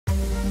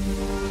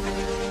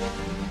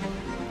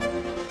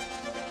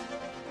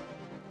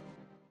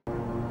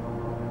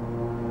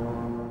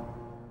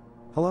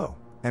Hello,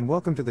 and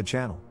welcome to the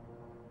channel.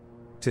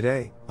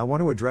 Today, I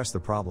want to address the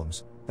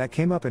problems that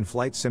came up in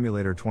Flight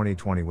Simulator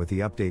 2020 with the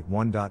update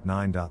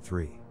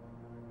 1.9.3.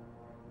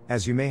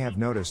 As you may have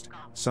noticed,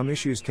 some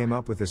issues came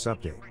up with this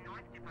update.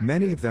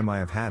 Many of them I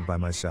have had by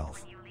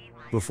myself.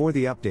 Before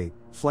the update,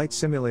 Flight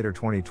Simulator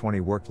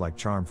 2020 worked like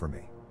charm for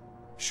me.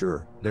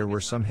 Sure, there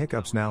were some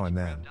hiccups now and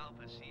then,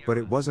 but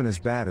it wasn't as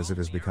bad as it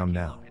has become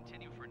now.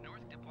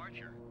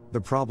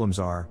 The problems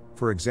are,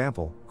 for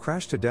example,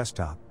 crash to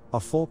desktop, a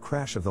full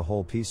crash of the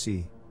whole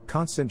PC,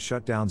 constant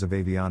shutdowns of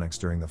avionics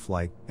during the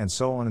flight, and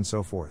so on and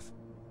so forth.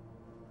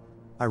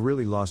 I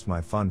really lost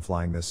my fun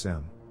flying this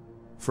sim.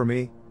 For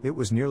me, it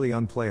was nearly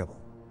unplayable.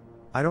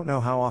 I don't know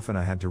how often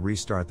I had to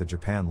restart the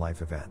Japan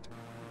Life event.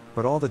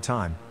 But all the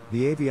time,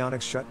 the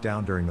avionics shut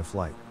down during the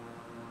flight.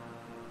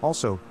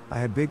 Also, I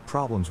had big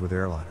problems with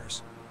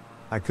airliners.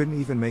 I couldn't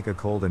even make a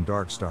cold and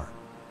dark start.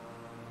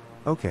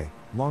 Okay,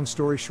 long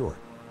story short.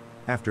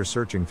 After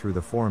searching through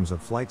the forums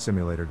of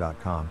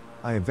flightsimulator.com,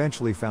 I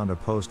eventually found a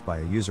post by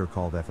a user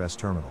called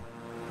fsterminal.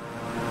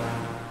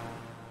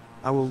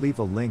 I will leave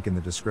a link in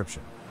the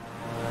description.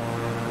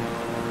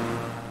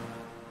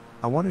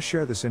 I want to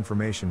share this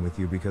information with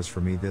you because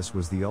for me this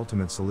was the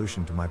ultimate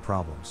solution to my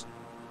problems.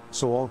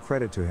 So all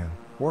credit to him,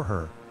 or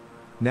her.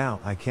 Now,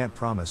 I can't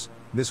promise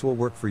this will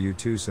work for you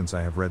too, since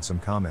I have read some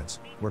comments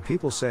where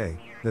people say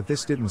that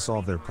this didn't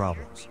solve their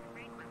problems.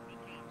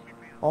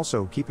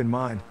 Also, keep in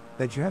mind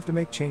that you have to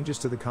make changes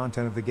to the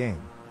content of the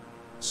game.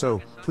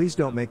 So, please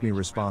don't make me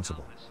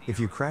responsible if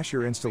you crash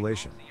your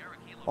installation.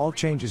 All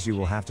changes you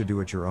will have to do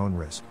at your own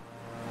risk.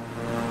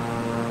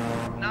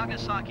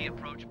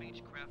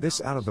 This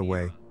out of the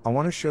way, I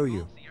want to show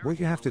you what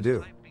you have to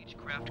do.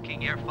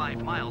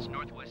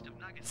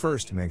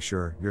 First, make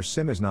sure your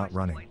sim is not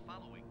running.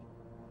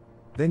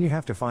 Then you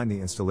have to find the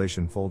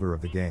installation folder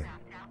of the game.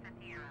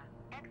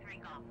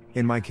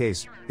 In my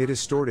case, it is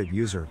stored at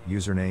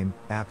username,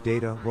 app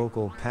data,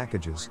 local,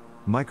 packages,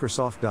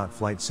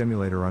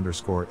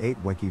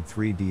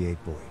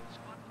 Microsoft.flightsimulator_8wekib3d8boy.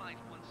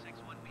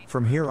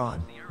 From here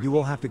on, you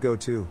will have to go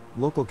to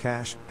local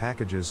cache,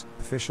 packages,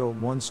 official,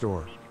 one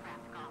store.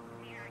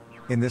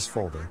 In this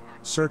folder,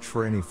 search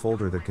for any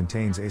folder that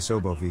contains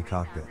Asobo V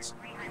cockpits.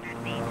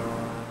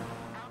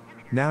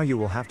 Now you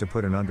will have to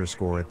put an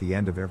underscore at the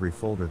end of every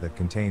folder that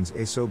contains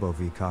Asobo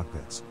V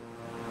cockpits.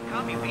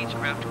 Copy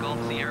Beechcraft Golf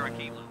Sierra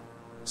Kilo.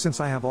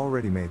 Since I have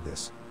already made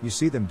this, you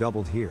see them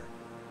doubled here.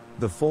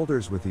 The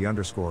folders with the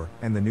underscore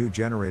and the new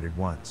generated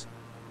ones.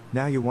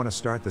 Now you want to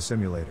start the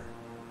simulator.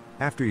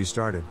 After you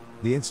started,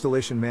 the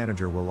installation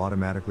manager will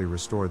automatically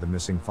restore the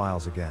missing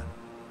files again.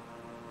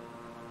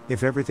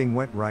 If everything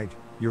went right,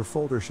 your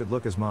folder should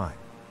look as mine.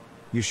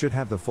 You should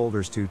have the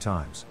folders 2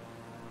 times.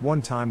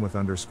 One time with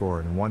underscore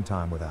and one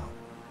time without.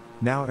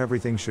 Now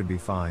everything should be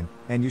fine,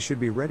 and you should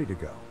be ready to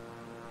go.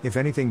 If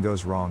anything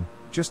goes wrong,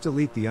 just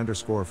delete the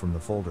underscore from the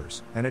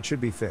folders, and it should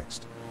be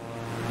fixed.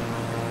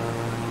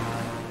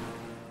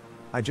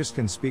 I just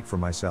can speak for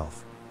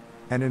myself.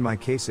 And in my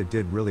case it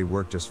did really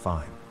work just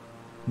fine.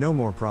 No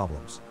more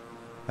problems.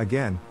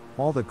 Again,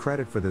 all the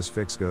credit for this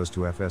fix goes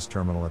to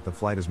fsterminal at the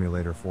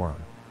flightsimulator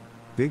forum.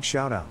 Big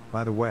shout out,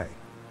 by the way.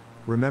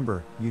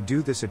 Remember, you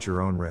do this at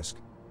your own risk.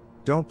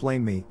 Don't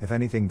blame me if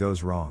anything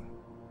goes wrong.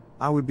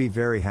 I would be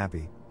very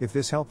happy if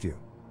this helped you.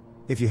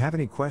 If you have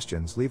any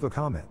questions, leave a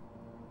comment.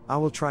 I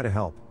will try to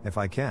help, if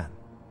I can.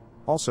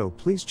 Also,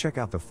 please check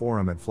out the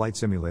forum at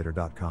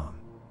flightsimulator.com.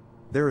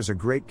 There is a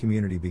great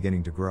community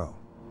beginning to grow.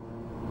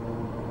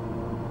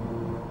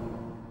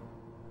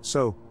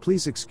 So,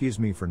 please excuse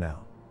me for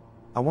now.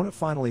 I want to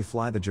finally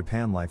fly the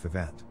Japan Life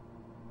event.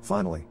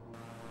 Finally.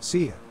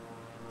 See ya.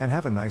 And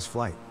have a nice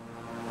flight.